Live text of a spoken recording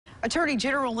Attorney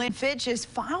General Lynn Fitch is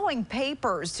filing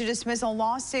papers to dismiss a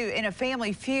lawsuit in a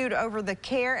family feud over the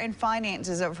care and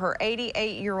finances of her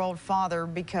 88-year-old father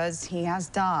because he has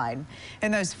died.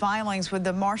 In those filings with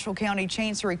the Marshall County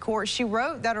Chancery Court, she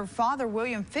wrote that her father,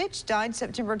 William Fitch, died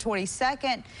September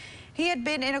 22nd. He had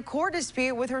been in a court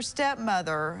dispute with her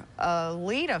stepmother,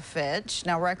 Lynn Fitch.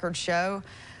 Now, records show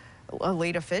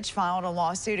Lynn Fitch filed a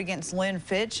lawsuit against Lynn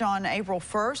Fitch on April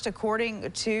 1st.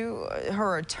 According to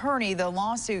her attorney, the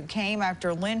lawsuit came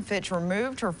after Lynn Fitch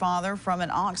removed her father from an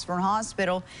Oxford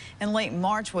hospital in late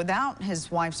March without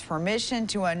his wife's permission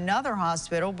to another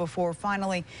hospital before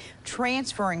finally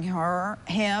transferring him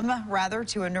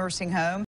to a nursing home.